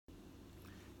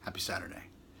Happy Saturday.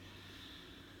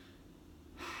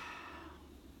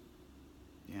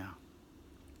 Yeah.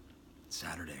 It's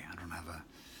Saturday. I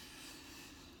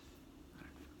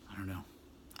don't know.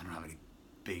 I don't have any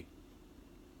big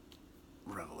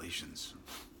revelations.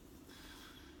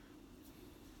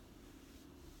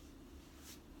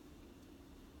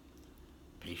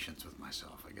 Patience with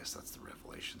myself. I guess that's the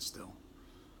revelation still.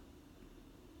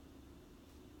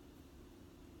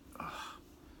 Ugh.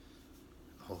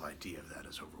 The whole idea of that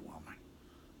is overwhelming.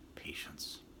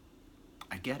 Patience.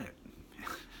 I get it.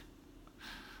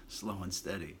 Slow and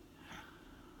steady.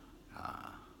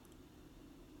 I've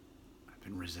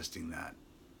been resisting that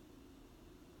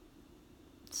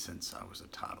since I was a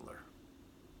toddler.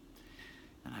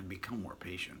 And I've become more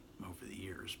patient over the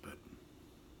years, but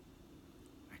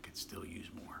I could still use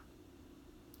more.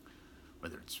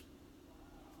 Whether it's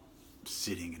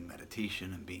sitting in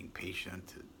meditation and being patient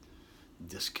to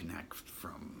disconnect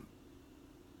from,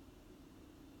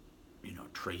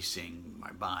 tracing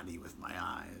my body with my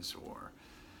eyes, or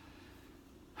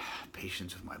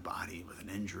patience with my body with an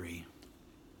injury,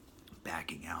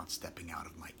 backing out, stepping out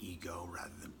of my ego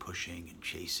rather than pushing and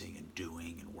chasing and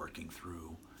doing and working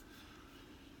through.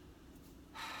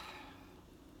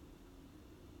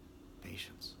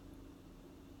 Patience.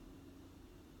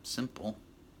 Simple,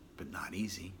 but not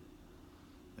easy,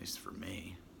 at least for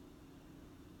me.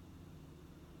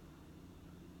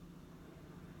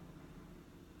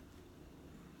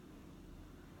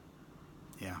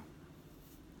 Yeah.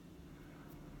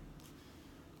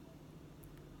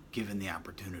 Given the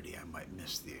opportunity, I might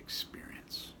miss the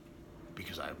experience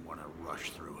because I want to rush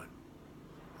through it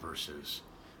versus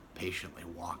patiently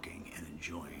walking and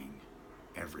enjoying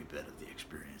every bit of the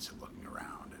experience and looking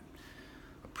around and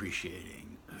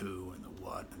appreciating who and the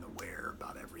what and the where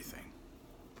about everything.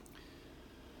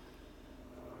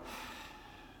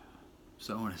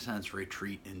 So in a sense,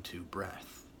 retreat into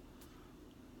breath.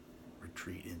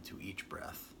 Retreat into each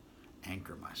breath.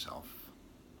 Anchor myself.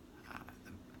 That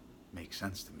makes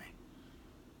sense to me.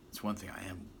 It's one thing I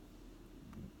am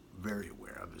very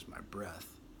aware of is my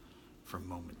breath from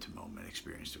moment to moment,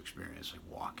 experience to experience, like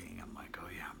walking. I'm like, oh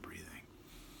yeah, I'm breathing.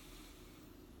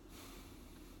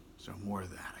 So more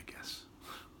of that, I guess.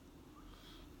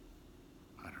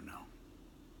 I don't know.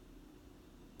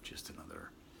 Just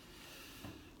another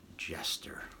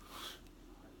jester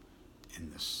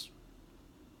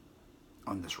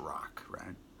on this rock,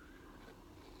 right?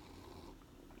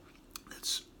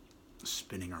 That's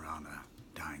spinning around a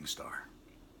dying star.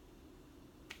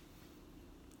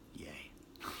 Yay.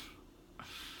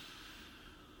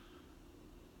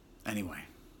 Anyway,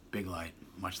 big light,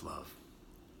 much love,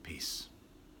 peace.